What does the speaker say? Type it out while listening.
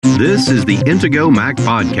This is the Intego Mac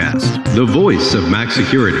Podcast, the voice of Mac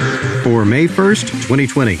security. For May 1st,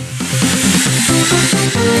 2020.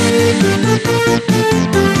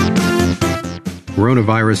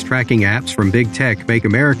 Coronavirus tracking apps from big tech make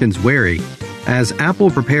Americans wary as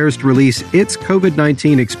Apple prepares to release its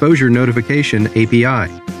COVID-19 exposure notification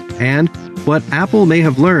API, and what Apple may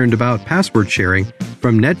have learned about password sharing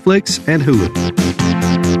from Netflix and Hulu.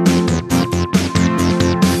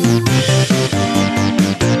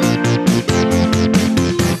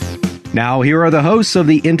 Now, here are the hosts of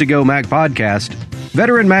the Intego Mac Podcast,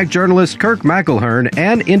 veteran Mac journalist Kirk McElhearn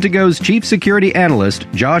and Intego's chief security analyst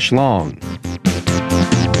Josh Long.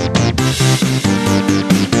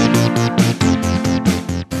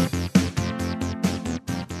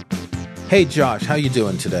 Hey Josh, how you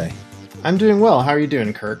doing today? I'm doing well. How are you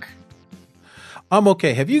doing, Kirk? I'm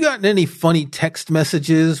okay. Have you gotten any funny text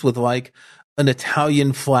messages with like an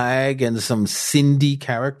Italian flag and some Cindy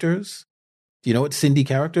characters? Do you know what Cindy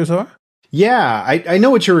characters are? Yeah, I know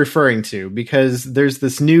what you're referring to because there's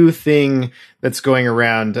this new thing that's going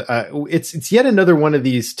around. It's yet another one of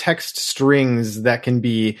these text strings that can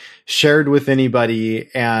be shared with anybody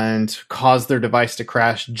and cause their device to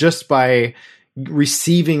crash just by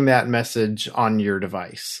receiving that message on your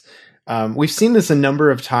device. We've seen this a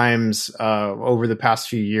number of times over the past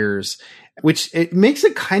few years, which it makes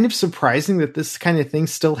it kind of surprising that this kind of thing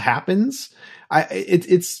still happens.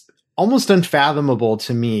 It's almost unfathomable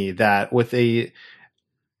to me that with a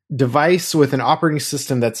device with an operating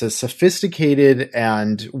system that's as sophisticated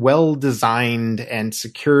and well designed and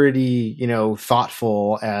security,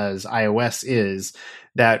 thoughtful as iOS is,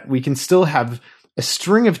 that we can still have a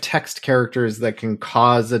string of text characters that can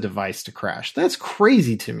cause a device to crash. That's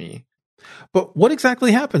crazy to me. But what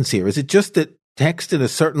exactly happens here? Is it just that text in a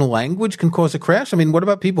certain language can cause a crash? I mean, what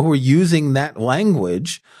about people who are using that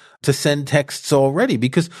language to send texts already?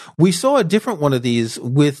 Because we saw a different one of these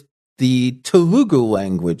with the Telugu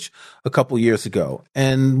language a couple years ago.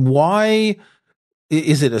 And why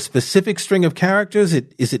is it a specific string of characters?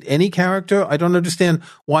 Is it any character? I don't understand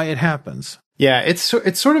why it happens. Yeah, it's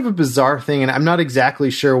sort of a bizarre thing, and I'm not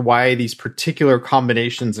exactly sure why these particular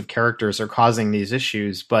combinations of characters are causing these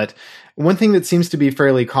issues. But one thing that seems to be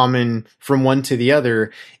fairly common from one to the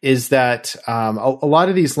other is that a lot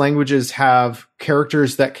of these languages have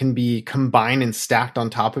characters that can be combined and stacked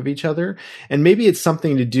on top of each other, and maybe it's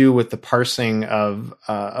something to do with the parsing of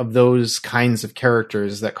those kinds of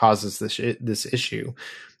characters that causes this issue.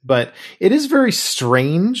 But it is very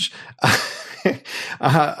strange.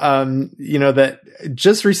 That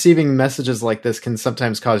just receiving messages like this can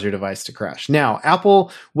sometimes cause your device to crash. Now,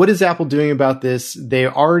 what is Apple doing about this? They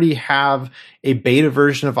already have a beta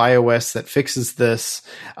version of iOS that fixes this.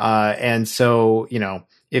 And so,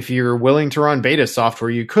 if you're willing to run beta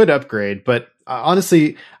software, you could upgrade. But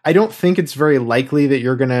honestly, I don't think it's very likely that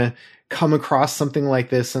you're going to come across something like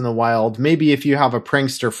this in the wild. Maybe if you have a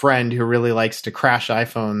prankster friend who really likes to crash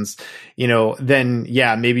iPhones, then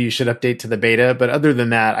yeah, maybe you should update to the beta. But other than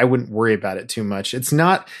that, I wouldn't worry about it too much. It's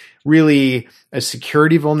not really a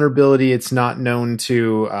security vulnerability. It's not known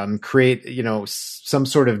to create, some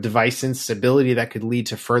sort of device instability that could lead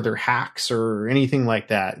to further hacks or anything like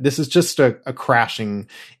that. This is just a crashing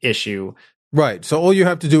issue. Right. So all you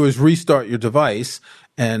have to do is restart your device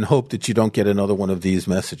and hope that you don't get another one of these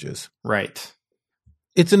messages. Right.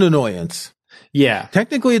 It's an annoyance. Yeah.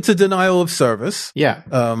 Technically, it's a denial of service. Yeah.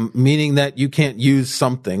 Meaning that you can't use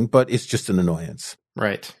something, but it's just an annoyance.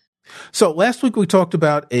 Right. So last week we talked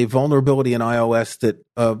about a vulnerability in iOS that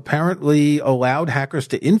apparently allowed hackers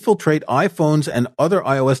to infiltrate iPhones and other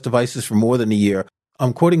iOS devices for more than a year.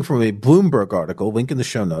 I'm quoting from a Bloomberg article, link in the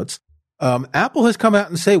show notes. Apple has come out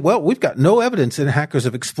and say, well, we've got no evidence that hackers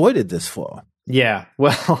have exploited this flaw. Yeah.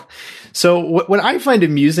 Well, so what I find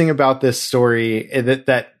amusing about this story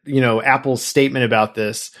that Apple's statement about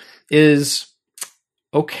this is,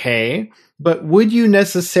 okay, but would you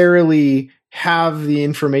necessarily have the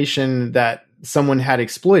information that someone had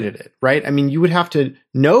exploited it, right? I mean, you would have to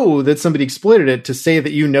know that somebody exploited it to say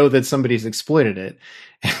that you know that somebody's exploited it.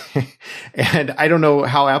 And I don't know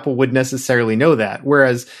how Apple would necessarily know that.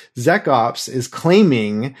 Whereas ZecOps is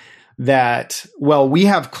claiming that, well, we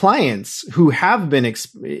have clients who have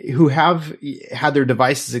had their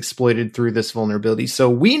devices exploited through this vulnerability.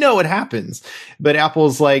 So we know it happens. But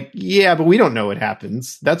Apple's like, yeah, but we don't know it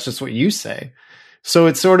happens. That's just what you say. So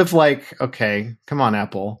it's sort of like, okay, come on,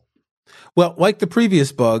 Apple. Well, like the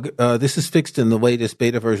previous bug, this is fixed in the latest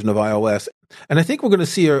beta version of iOS. And I think we're going to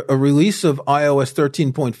see a release of iOS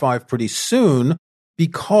 13.5 pretty soon,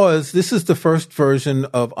 because this is the first version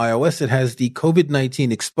of iOS that has the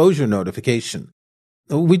COVID-19 exposure notification.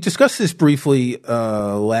 We discussed this briefly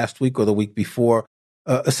last week or the week before.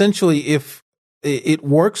 Essentially, if it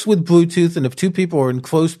works with Bluetooth and if two people are in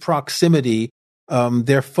close proximity,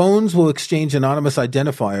 their phones will exchange anonymous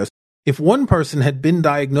identifiers. If one person had been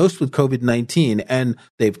diagnosed with COVID-19 and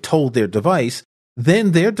they've told their device,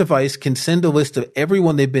 then their device can send a list of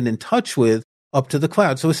everyone they've been in touch with up to the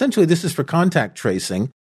cloud. So essentially, this is for contact tracing,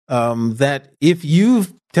 that if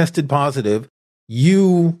you've tested positive,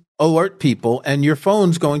 you alert people and your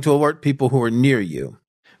phone's going to alert people who are near you.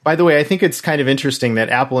 By the way, I think it's kind of interesting that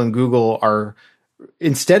Apple and Google are,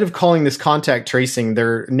 instead of calling this contact tracing,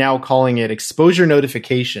 they're now calling it exposure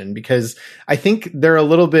notification, because I think they're a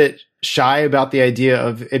little bit shy about the idea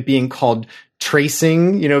of it being called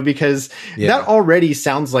tracing, because that already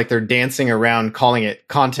sounds like they're dancing around calling it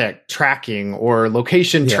contact tracking or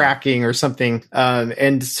location tracking or something.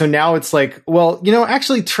 And so now it's like, well,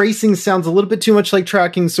 actually tracing sounds a little bit too much like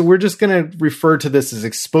tracking. So we're just going to refer to this as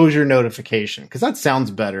exposure notification, because that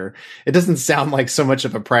sounds better. It doesn't sound like so much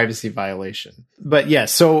of a privacy violation. But yeah,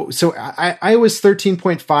 so iOS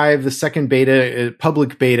 13.5, the second beta,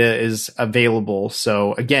 public beta is available.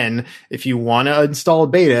 So again, if you want to install a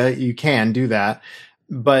beta, you can do that.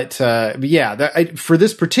 But for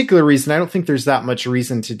this particular reason, I don't think there's that much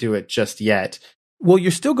reason to do it just yet. Well,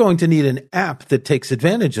 you're still going to need an app that takes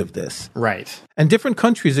advantage of this. Right. And different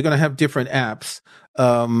countries are going to have different apps.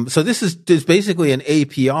 So this is basically an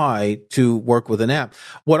API to work with an app.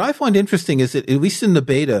 What I find interesting is that, at least in the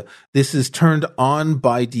beta, this is turned on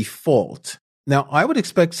by default. Now, I would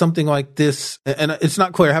expect something like this, and it's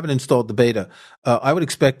not clear, I haven't installed the beta. I would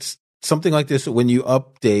expect something like this, when you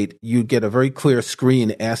update, you get a very clear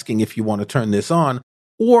screen asking if you want to turn this on.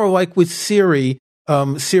 Or like with Siri,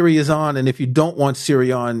 Siri is on, and if you don't want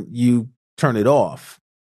Siri on, you turn it off.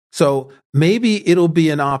 So maybe it'll be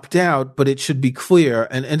an opt-out, but it should be clear.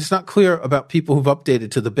 And it's not clear about people who've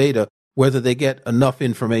updated to the beta whether they get enough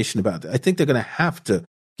information about it. I think they're going to have to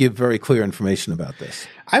give very clear information about this.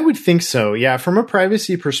 I would think so. Yeah. From a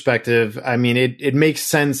privacy perspective, I mean, it makes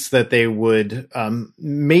sense that they would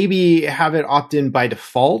maybe have it opt in by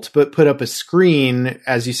default, but put up a screen,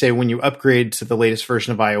 as you say, when you upgrade to the latest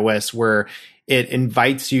version of iOS, where it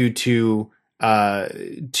invites you to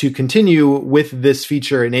continue with this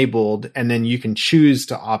feature enabled, and then you can choose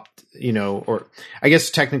to opt, or I guess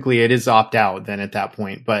technically it is opt out then at that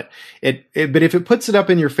point, but but if it puts it up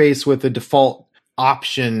in your face with the default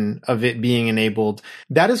option of it being enabled,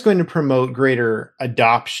 that is going to promote greater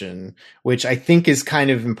adoption, which I think is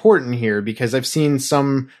kind of important here, because I've seen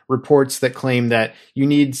some reports that claim that you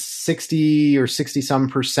need 60 or 60 some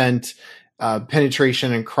percent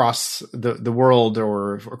penetration across the world,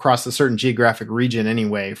 or across a certain geographic region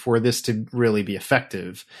anyway, for this to really be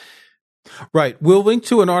effective. Right. We'll link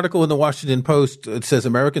to an article in the Washington Post. It says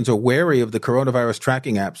Americans are wary of the coronavirus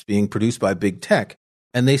tracking apps being produced by big tech.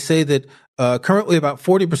 And they say that currently about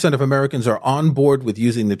 40% of Americans are on board with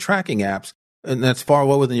using the tracking apps, and that's far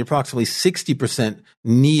lower than the approximately 60%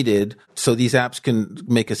 needed, so these apps can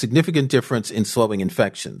make a significant difference in slowing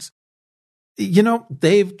infections.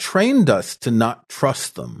 They've trained us to not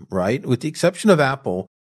trust them, right? With the exception of Apple,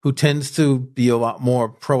 who tends to be a lot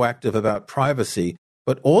more proactive about privacy.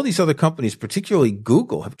 But all these other companies, particularly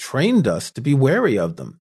Google, have trained us to be wary of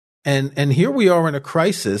them. And here we are in a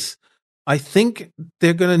crisis. I think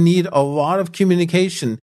they're going to need a lot of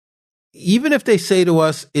communication. Even if they say to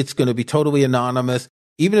us it's going to be totally anonymous,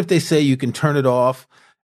 even if they say you can turn it off,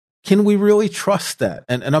 can we really trust that?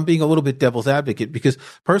 And I'm being a little bit devil's advocate, because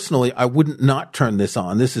personally, I wouldn't not turn this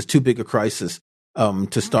on. This is too big a crisis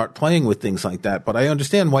to start playing with things like that. But I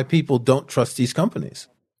understand why people don't trust these companies.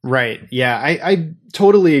 Right. Yeah, I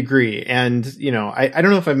totally agree. And, I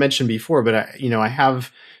don't know if I mentioned before, but I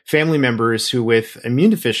have family members who with immune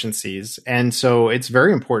deficiencies. And so it's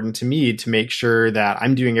very important to me to make sure that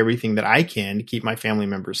I'm doing everything that I can to keep my family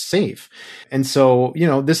members safe. And so,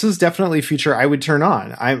 this is definitely a feature I would turn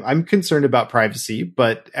on. I'm concerned about privacy,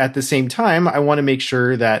 but at the same time, I want to make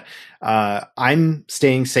sure that I'm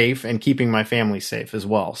staying safe and keeping my family safe as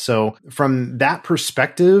well. So from that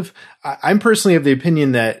perspective, I'm personally of the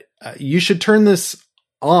opinion that you should turn this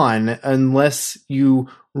on unless you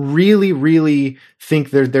really, really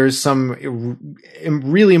think there's some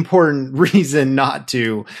really important reason not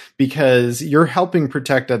to, because you're helping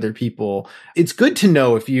protect other people. It's good to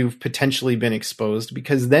know if you've potentially been exposed,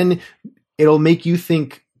 because then it'll make you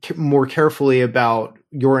think more carefully about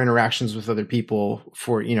your interactions with other people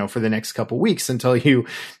for the next couple of weeks, until you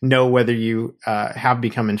know whether you have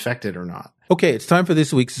become infected or not. Okay, it's time for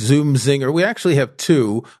this week's Zoom Zinger. We actually have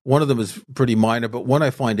two. One of them is pretty minor, but one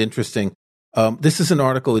I find interesting. This is an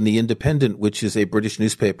article in The Independent, which is a British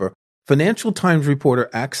newspaper. Financial Times reporter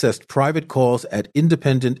accessed private calls at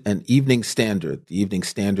Independent and Evening Standard. The Evening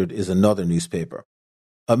Standard is another newspaper.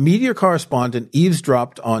 A media correspondent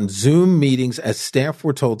eavesdropped on Zoom meetings as staff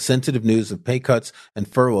were told sensitive news of pay cuts and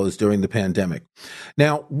furloughs during the pandemic.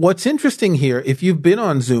 Now, what's interesting here, if you've been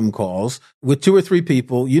on Zoom calls with 2 or 3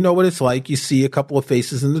 people, you know what it's like. You see a couple of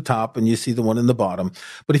faces in the top and you see the one in the bottom.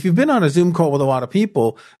 But if you've been on a Zoom call with a lot of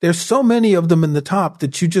people, there's so many of them in the top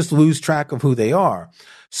that you just lose track of who they are.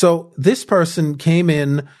 So this person came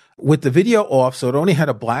in with the video off, so it only had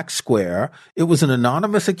a black square. It was an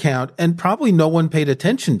anonymous account, and probably no one paid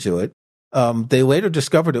attention to it. They later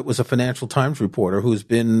discovered it was a Financial Times reporter who's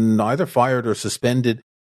been either fired or suspended.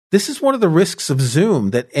 This is one of the risks of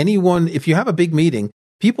Zoom, that anyone, if you have a big meeting,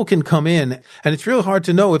 people can come in, and it's really hard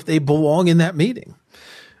to know if they belong in that meeting.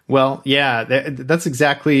 Well, yeah, that's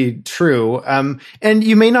exactly true. And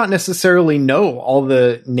you may not necessarily know all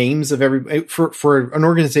the names of every, for an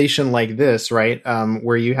organization like this, right?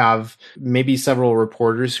 Where you have maybe several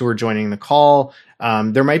reporters who are joining the call.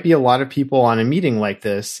 There might be a lot of people on a meeting like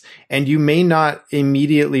this, and you may not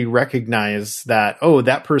immediately recognize that, oh,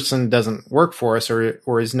 that person doesn't work for us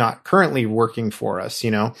or is not currently working for us.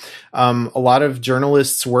 You know, a lot of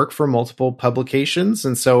journalists work for multiple publications.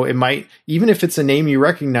 And so it might, even if it's a name you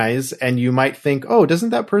recognize and you might think, oh, doesn't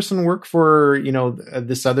that person work for, you know,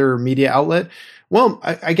 this other media outlet? Well,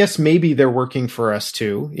 I guess maybe they're working for us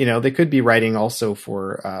too. You know, they could be writing also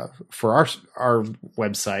for our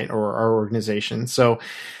website or our organization. So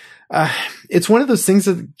it's one of those things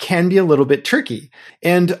that can be a little bit tricky.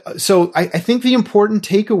 And so I think the important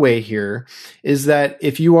takeaway here is that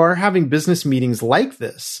if you are having business meetings like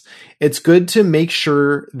this, it's good to make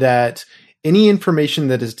sure that any information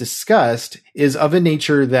that is discussed is of a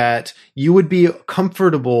nature that you would be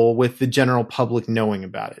comfortable with the general public knowing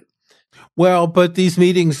about it. Well, but these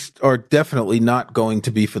meetings are definitely not going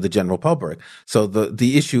to be for the general public. So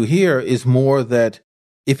the issue here is more that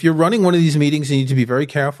if you're running one of these meetings, you need to be very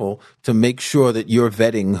careful to make sure that you're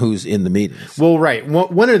vetting who's in the meetings. Well, right.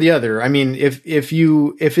 One or the other. I mean, if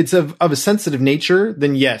it's of a sensitive nature,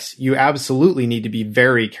 then yes, you absolutely need to be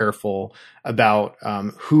very careful about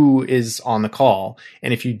who is on the call.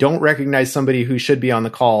 And if you don't recognize somebody who should be on the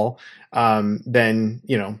call, then,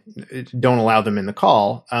 you know, don't allow them in the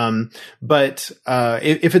call. But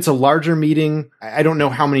if it's a larger meeting, I don't know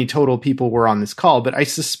how many total people were on this call, but I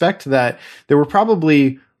suspect that there were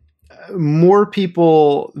probably more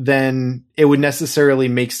people than it would necessarily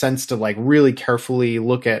make sense to like really carefully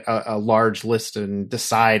look at a large list and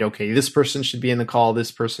decide, okay, this person should be in the call,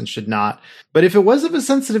 this person should not. But if it was of a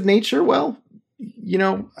sensitive nature, well, you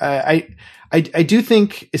know, I do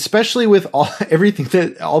think, especially with everything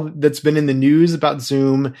that's been in the news about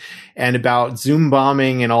Zoom and about Zoom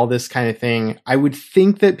bombing and all this kind of thing, I would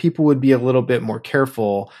think that people would be a little bit more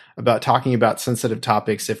careful about talking about sensitive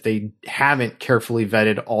topics if they haven't carefully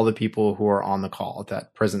vetted all the people who are on the call at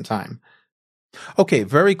that present time. Okay,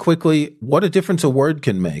 very quickly, what a difference a word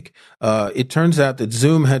can make. It turns out that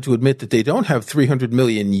Zoom had to admit that they don't have 300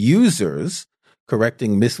 million users,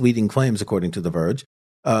 correcting misleading claims, according to The Verge.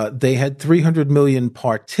 They had 300 million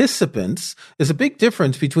participants. There's a big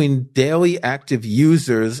difference between daily active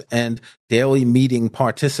users and daily meeting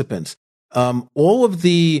participants. All of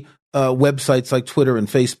the websites like Twitter and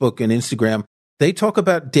Facebook and Instagram, they talk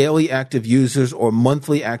about daily active users or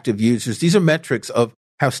monthly active users. These are metrics of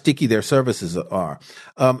how sticky their services are.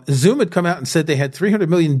 Zoom had come out and said they had 300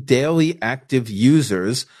 million daily active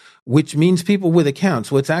users, which means people with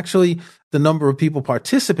accounts. Well, it's actually the number of people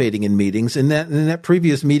participating in meetings. In that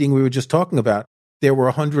previous meeting we were just talking about, there were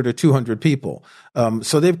 100 or 200 people.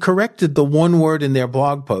 So they've corrected the one word in their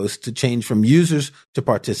blog post to change from users to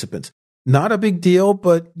participants. Not a big deal,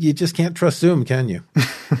 but you just can't trust Zoom, can you?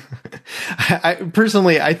 I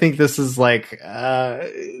think this is like,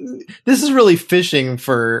 this is really fishing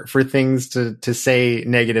for things to say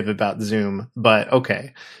negative about Zoom, but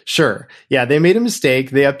okay, sure. Yeah, they made a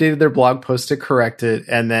mistake. They updated their blog post to correct it.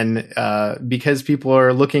 And then, because people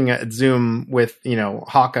are looking at Zoom with, you know,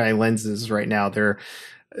 Hawkeye lenses right now,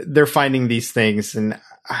 they're finding these things. And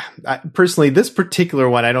personally, this particular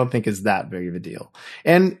one, I don't think is that big of a deal.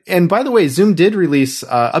 And by the way, Zoom did release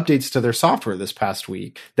updates to their software this past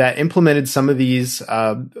week that implemented some of these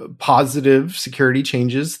positive security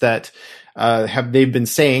changes that they've been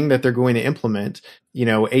saying that they're going to implement. You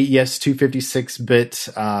know, AES 256-bit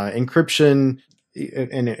encryption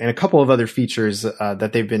and a couple of other features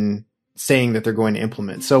that they've been saying that they're going to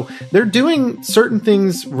implement. So they're doing certain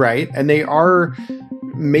things right, and they are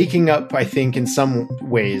making up, I think, in some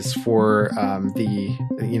ways for the,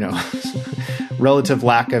 you know, relative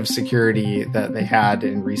lack of security that they had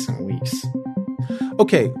in recent weeks.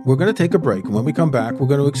 Okay, we're going to take a break. And when we come back, we're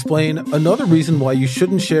going to explain another reason why you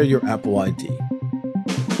shouldn't share your Apple ID.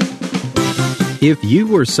 If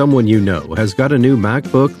you or someone you know has got a new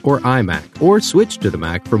MacBook or iMac or switched to the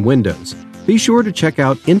Mac from Windows, be sure to check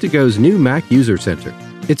out Intego new Mac User Center.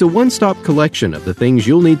 It's a one-stop collection of the things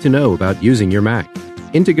you'll need to know about using your Mac.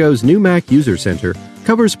 Intego new Mac User Center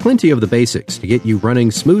covers plenty of the basics to get you running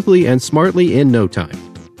smoothly and smartly in no time.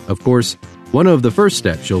 Of course, one of the first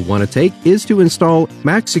steps you'll want to take is to install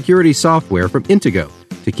Mac security software from Intego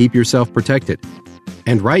to keep yourself protected.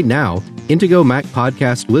 And right now, Intego Mac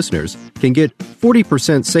Podcast listeners can get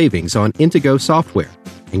 40% savings on Intego software,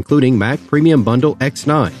 including Mac Premium Bundle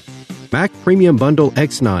X9. Mac Premium Bundle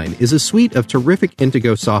X9 is a suite of terrific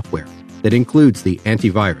Intego software that includes the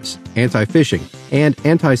antivirus, anti-phishing, and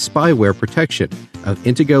anti-spyware protection of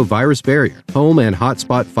Intego Virus Barrier, home and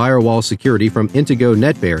hotspot firewall security from Intego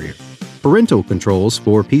Net Barrier, parental controls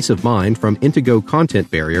for peace of mind from Intego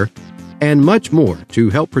Content Barrier, and much more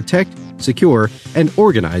to help protect, secure, and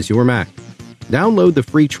organize your Mac. Download the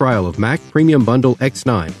free trial of Mac Premium Bundle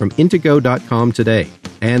X9 from Intego.com today,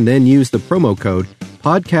 and then use the promo code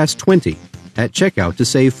PODCAST20 at checkout to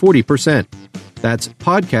save 40%. That's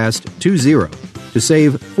PODCAST20 to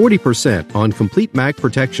save 40% on complete Mac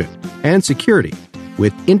protection and security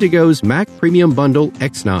with Intego's Mac Premium Bundle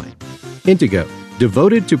X9. Intego,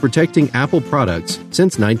 devoted to protecting Apple products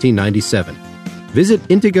since 1997. Visit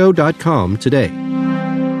Intego.com today.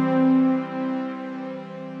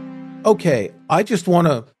 Okay, I just want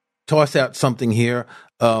to toss out something here.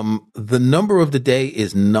 The number of the day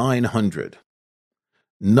is 900.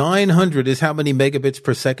 900 is how many megabits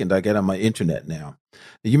per second I get on my internet now.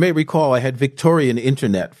 You may recall I had Victorian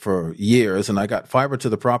internet for years, and I got fiber to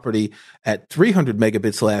the property at 300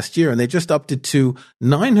 megabits last year, and they just upped it to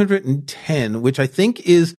 910, which I think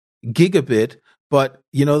is gigabit, but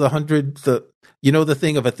the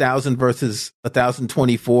thing of 1,000 versus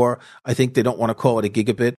 1,024, I think they don't want to call it a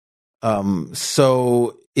gigabit.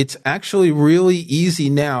 So it's actually really easy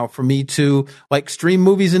now for me to stream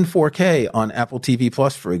movies in 4K on Apple TV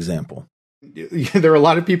Plus, for example. There are a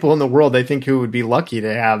lot of people in the world, I think, who would be lucky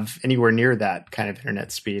to have anywhere near that kind of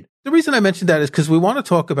internet speed. The reason I mentioned that is because we want to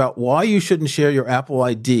talk about why you shouldn't share your Apple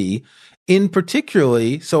ID, in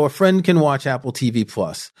particularly so a friend can watch Apple TV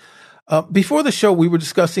Plus. Before the show, we were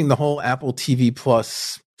discussing the whole Apple TV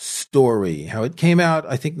Plus story, how it came out,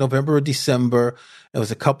 I think, November or December. There was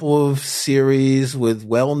a couple of series with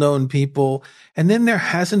well-known people, and then there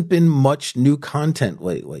hasn't been much new content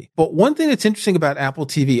lately. But one thing that's interesting about Apple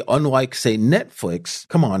TV, unlike, say, Netflix,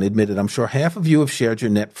 come on, admit it, I'm sure half of you have shared your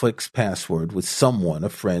Netflix password with someone, a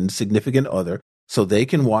friend, significant other, so they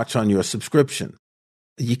can watch on your subscription.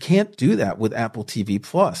 You can't do that with Apple TV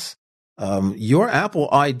Plus. Your Apple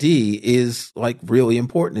ID is really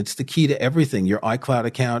important. It's the key to everything, your iCloud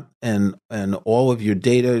account and all of your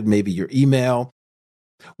data, maybe your email.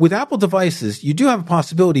 With Apple devices, you do have a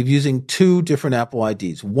possibility of using two different Apple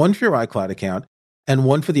IDs, one for your iCloud account and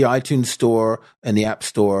one for the iTunes Store and the App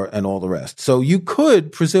Store and all the rest. So you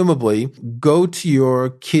could presumably go to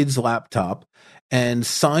your kid's laptop and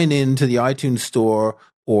sign in to the iTunes Store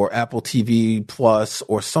or Apple TV Plus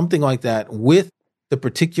or something like that with the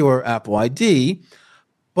particular Apple ID.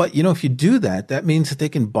 But, if you do that, that means that they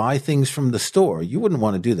can buy things from the store. You wouldn't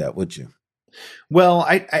want to do that, would you? Well,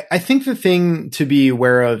 I think the thing to be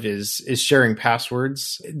aware of is sharing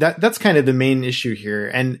passwords. That's kind of the main issue here.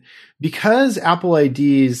 And because Apple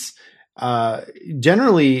IDs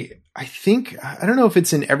generally, I don't know if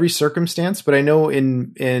it's in every circumstance, but I know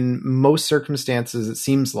in most circumstances, it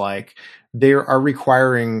seems like they are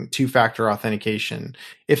requiring two-factor authentication.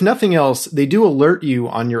 If nothing else, they do alert you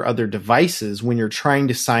on your other devices when you're trying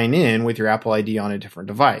to sign in with your Apple ID on a different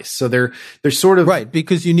device. So they're sort of right,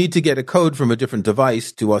 because you need to get a code from a different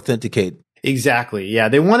device to authenticate. Exactly. Yeah,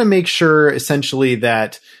 they want to make sure essentially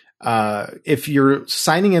that if you're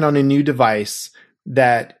signing in on a new device,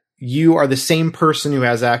 that you are the same person who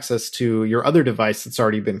has access to your other device that's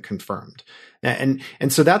already been confirmed. And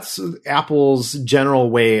so that's Apple's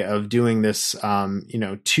general way of doing this,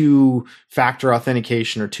 two-factor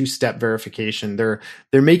authentication or two-step verification. They're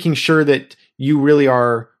making sure that you really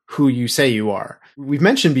are who you say you are. We've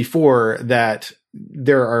mentioned before that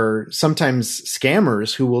there are sometimes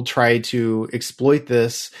scammers who will try to exploit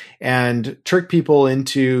this and trick people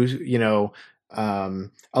into,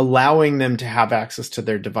 allowing them to have access to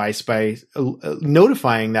their device by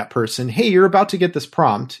notifying that person, hey, you're about to get this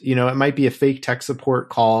prompt. It might be a fake tech support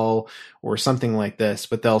call or something like this,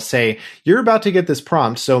 but they'll say, you're about to get this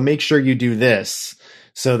prompt, so make sure you do this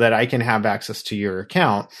so that I can have access to your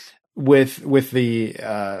account. with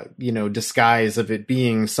the disguise of it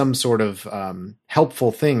being some sort of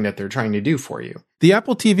helpful thing that they're trying to do for you. The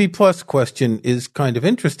Apple TV Plus question is kind of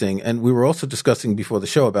interesting, and we were also discussing before the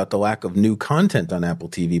show about the lack of new content on Apple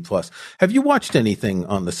TV Plus. Have you watched anything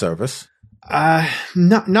on the service?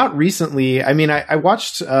 Not recently. I mean, I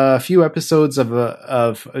watched a few episodes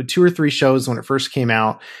of 2 or 3 shows when it first came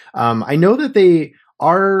out. I know that they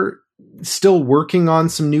are still working on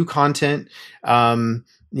some new content.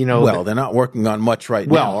 Well, they're not working on much right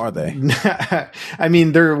now, are they? I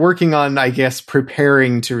mean, they're working on, I guess,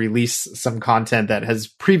 preparing to release some content that has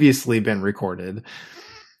previously been recorded.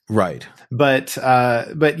 Right. But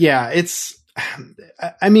yeah, it's,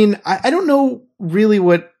 I mean, I don't know really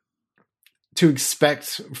what to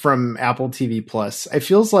expect from Apple TV Plus. It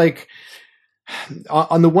feels like,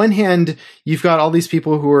 on the one hand, you've got all these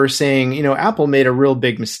people who are saying, Apple made a real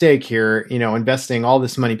big mistake here, investing all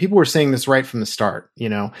this money. People were saying this right from the start.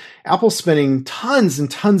 Apple's spending tons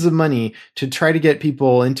and tons of money to try to get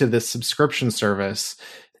people into this subscription service.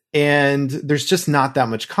 And there's just not that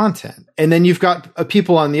much content. And then you've got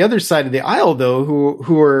people on the other side of the aisle, though,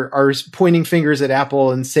 who are pointing fingers at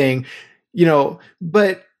Apple and saying,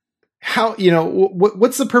 but how,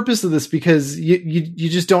 what's the purpose of this? Because you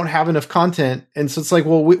just don't have enough content. And so it's like,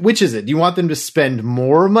 well, which is it? Do you want them to spend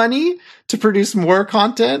more money to produce more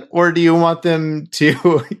content? Or do you want them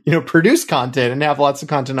to, produce content and have lots of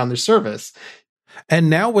content on their service? And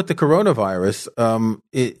now with the coronavirus,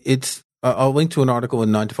 I'll link to an article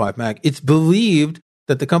in 9 to 5 Mac. It's believed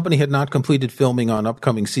that the company had not completed filming on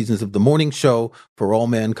upcoming seasons of The Morning Show, For All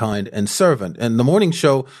Mankind, and Servant. And The Morning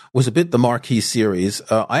Show was a bit the marquee series.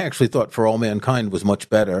 I actually thought For All Mankind was much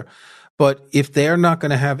better. But if they're not going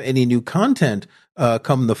to have any new content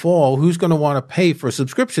come the fall, who's going to want to pay for a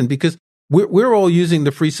subscription? Because we're all using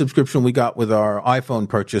the free subscription we got with our iPhone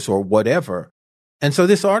purchase or whatever. And so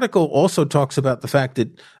this article also talks about the fact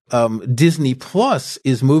that Disney Plus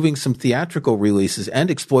is moving some theatrical releases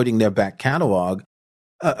and exploiting their back catalog.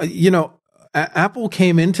 Apple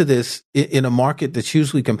came into this in a market that's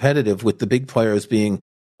hugely competitive, with the big players being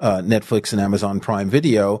Netflix and Amazon Prime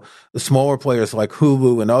Video, the smaller players like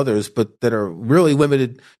Hulu and others, but that are really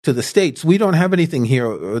limited to the States. We don't have anything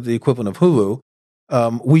here, the equivalent of Hulu.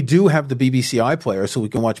 We do have the BBC iPlayer, so we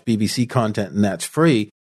can watch BBC content, and that's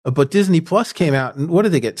free. But Disney Plus came out, and what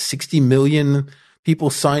did they get? 60 million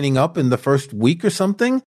people signing up in the first week or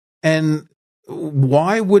something? And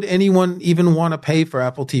why would anyone even want to pay for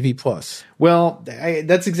Apple TV Plus? Well,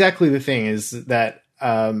 that's exactly the thing, is that,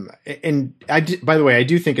 and by the way, I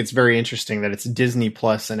do think it's very interesting that it's Disney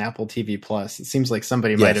Plus and Apple TV Plus. It seems like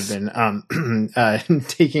somebody might have been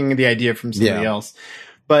taking the idea from somebody else.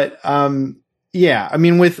 But yeah, I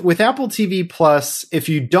mean, with Apple TV Plus, if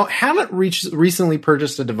you haven't recently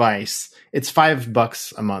purchased a device, it's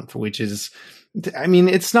 $5 a month, which is, I mean,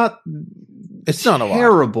 it's not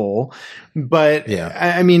terrible, but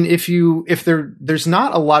I mean, if there's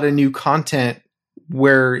not a lot of new content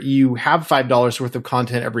where you have $5 worth of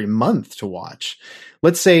content every month to watch.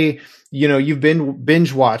 Let's say, you've been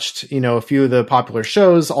binge watched, a few of the popular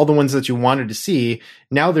shows, all the ones that you wanted to see.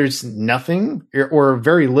 Now there's nothing or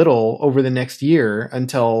very little over the next year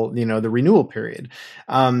until, the renewal period.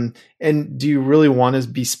 And do you really want to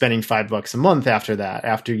be spending $5 a month after that,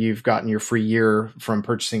 after you've gotten your free year from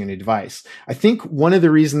purchasing a new device? I think one of the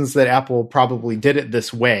reasons that Apple probably did it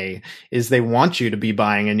this way is they want you to be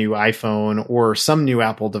buying a new iPhone or some new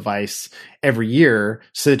Apple device every year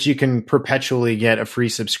so that you can perpetually get a free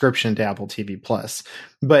subscription to Apple TV Plus.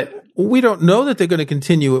 But we don't know that they're going to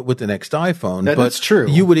continue it with the next iPhone. That's true.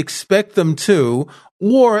 You would expect them to.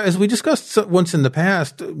 Or, as we discussed once in the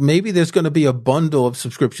past, maybe there's going to be a bundle of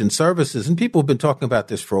subscription services. And people have been talking about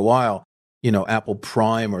this for a while, Apple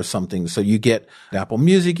Prime or something. So you get Apple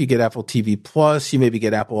Music, you get Apple TV Plus, you maybe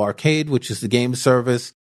get Apple Arcade, which is the game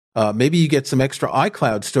service. Maybe you get some extra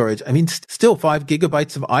iCloud storage. I mean, still 5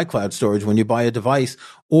 gigabytes of iCloud storage when you buy a device,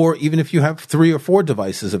 or even if you have 3 or 4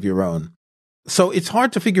 devices of your own. So it's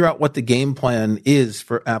hard to figure out what the game plan is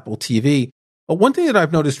for Apple TV. But one thing that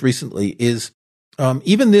I've noticed recently is,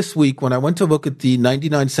 even this week, when I went to look at the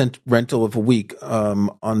 99-cent rental of a week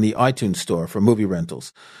on the iTunes store for movie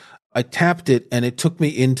rentals, I tapped it and it took me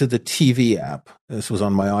into the TV app. This was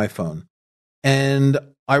on my iPhone. And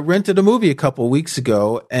I rented a movie a couple of weeks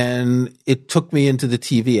ago and it took me into the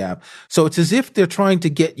TV app. So it's as if they're trying to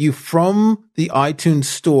get you from the iTunes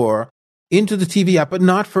store into the TV app, but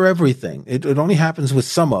not for everything. It only happens with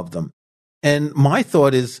some of them. And my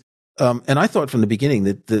thought is, and I thought from the beginning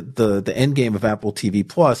that the end game of Apple TV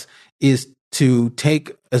Plus is to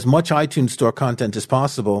take as much iTunes Store content as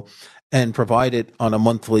possible and provide it on a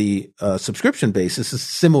monthly subscription basis is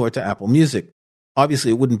similar to Apple Music.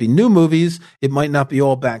 Obviously, it wouldn't be new movies. It might not be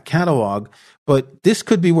all back catalog, but this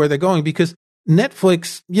could be where they're going because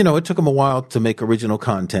Netflix, it took them a while to make original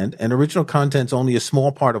content, and original content's only a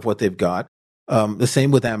small part of what they've got. The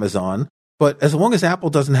same with Amazon. But as long as Apple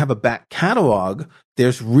doesn't have a back catalog,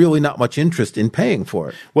 there's really not much interest in paying for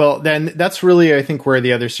it. Well, then that's really, I think, where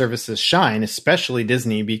the other services shine, especially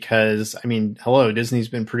Disney, because, hello, Disney's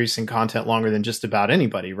been producing content longer than just about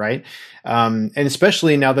anybody, right? And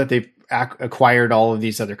especially now that they've acquired all of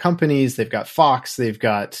these other companies. They've got Fox. They've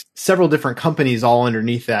got several different companies all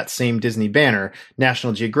underneath that same Disney banner.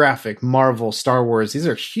 National Geographic, Marvel, Star Wars. These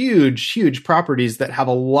are huge, huge properties that have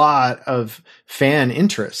a lot of fan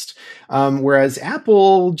interest. Whereas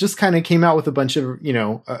Apple just kind of came out with a bunch of,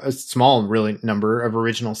 a small really number of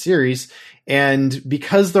original series. And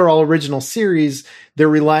because they're all original series, they're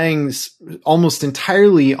relying almost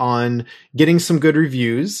entirely on getting some good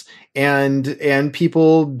reviews and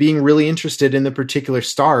people being really interested in the particular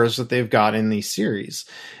stars that they've got in these series.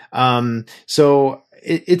 So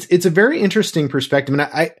it's a very interesting perspective.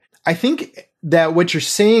 And I think that what you're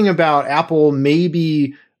saying about Apple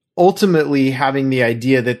maybe ultimately having the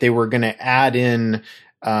idea that they were going to add in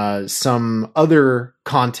some other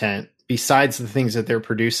content besides the things that they're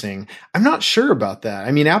producing, I'm not sure about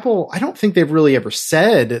that. Apple, I don't think they've really ever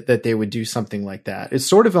said that they would do something like that. It's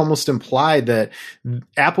sort of almost implied that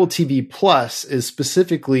Apple TV Plus is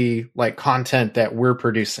specifically like content that we're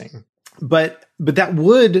producing. But that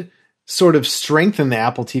would sort of strengthen the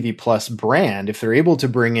Apple TV Plus brand if they're able to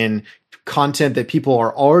bring in content that people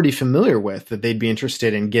are already familiar with that they'd be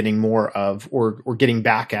interested in getting more of or getting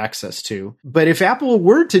back access to. But if Apple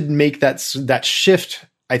were to make that shift,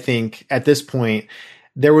 I think at this point,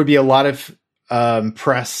 there would be a lot of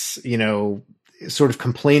press, sort of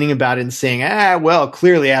complaining about it and saying, well,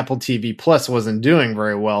 clearly Apple TV Plus wasn't doing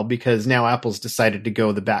very well because now Apple's decided to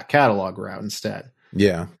go the back catalog route instead.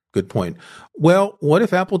 Yeah, good point. Well, what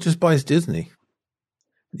if Apple just buys Disney?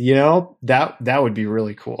 That would be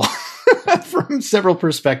really cool. From several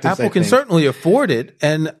perspectives. Apple can certainly afford it.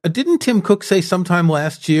 And didn't Tim Cook say sometime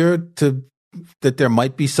last year that there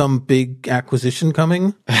might be some big acquisition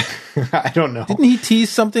coming? I don't know. Didn't he tease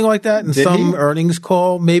something like that in some earnings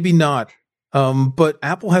call? Maybe not. But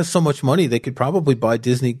Apple has so much money, they could probably buy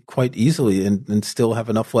Disney quite easily and still have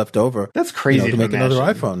enough left over. That's crazy to make another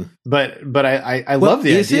iPhone. But I love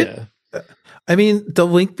the idea. The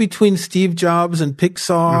link between Steve Jobs and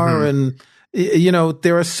Pixar and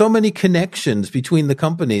there are so many connections between the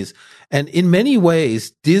companies. And in many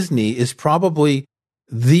ways, Disney is probably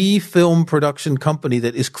the film production company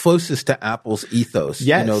that is closest to Apple's ethos.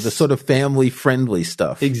 Yes. The sort of family friendly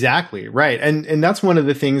stuff. Exactly. Right. And that's one of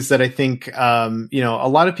the things that I think, a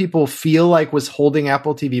lot of people feel like was holding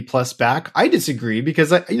Apple TV Plus back. I disagree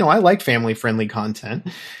because I like family friendly content.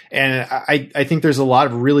 And I think there's a lot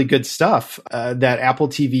of really good stuff, that Apple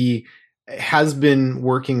TV has been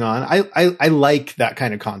working on. I like that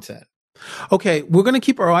kind of content. Okay, we're going to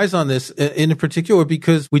keep our eyes on this in particular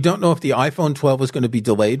because we don't know if the iPhone 12 is going to be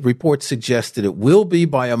delayed. Reports suggest that it will be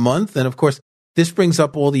by a month. And of course, this brings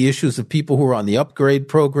up all the issues of people who are on the upgrade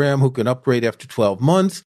program who can upgrade after 12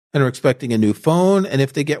 months and are expecting a new phone. And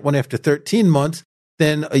if they get one after 13 months,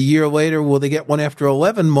 then a year later, will they get one after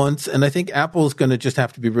 11 months? And I think Apple's going to just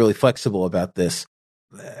have to be really flexible about this.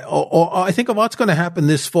 I think a lot's going to happen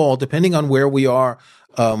this fall, depending on where we are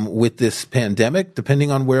with this pandemic,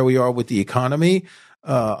 depending on where we are with the economy.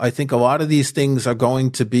 I think a lot of these things are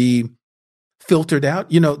going to be filtered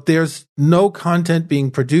out. There's no content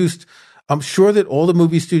being produced. I'm sure that all the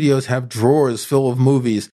movie studios have drawers full of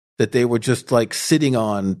movies that they were just like sitting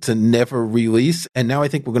on to never release. And now I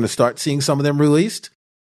think we're going to start seeing some of them released.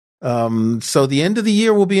 So the end of the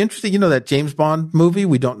year will be interesting. That James Bond movie,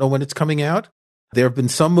 we don't know when it's coming out. There have been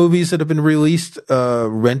some movies that have been released,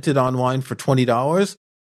 rented online for $20.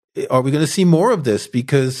 Are we going to see more of this?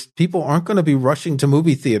 Because people aren't going to be rushing to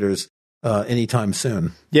movie theaters anytime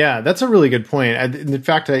soon. Yeah, that's a really good point. In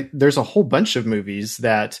fact, there's a whole bunch of movies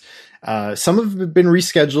that some have been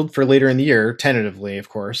rescheduled for later in the year, tentatively, of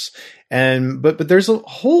course. But there's a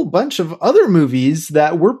whole bunch of other movies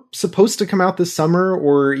that were supposed to come out this summer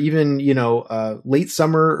or even, late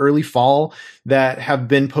summer, early fall that have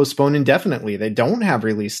been postponed indefinitely. They don't have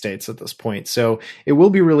release dates at this point. So it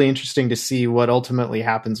will be really interesting to see what ultimately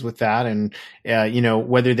happens with that. And,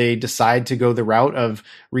 whether they decide to go the route of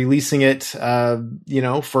releasing it,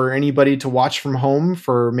 for anybody to watch from home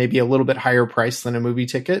for maybe a little bit higher price than a movie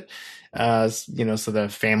ticket. So the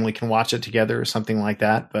family can watch it together or something like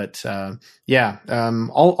that. But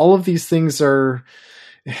all of these things are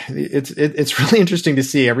it's really interesting to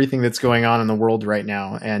see everything that's going on in the world right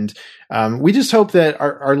now. And we just hope that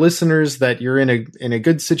our listeners, that you're in a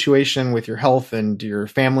good situation with your health and your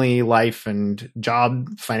family life and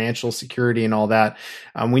job, financial security and all that.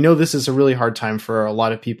 We know this is a really hard time for a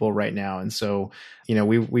lot of people right now. And so,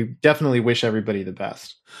 we definitely wish everybody the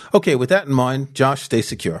best. Okay, with that in mind, Josh, stay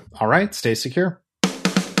secure. All right, stay secure.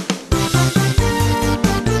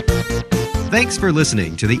 Thanks for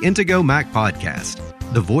listening to the Intego Mac Podcast,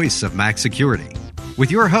 the voice of Mac security,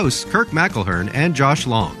 with your hosts Kirk McElhearn and Josh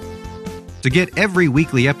Long. To get every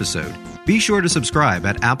weekly episode, be sure to subscribe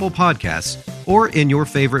at Apple Podcasts or in your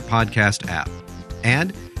favorite podcast app.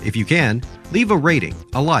 And, if you can, leave a rating,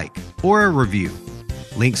 a like, or a review.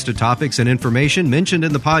 Links to topics and information mentioned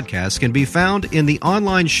in the podcast can be found in the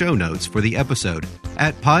online show notes for the episode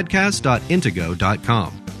at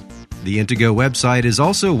podcast.intego.com. The Intego website is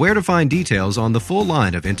also where to find details on the full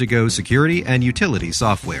line of Intego security and utility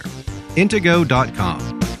software. Intego.com.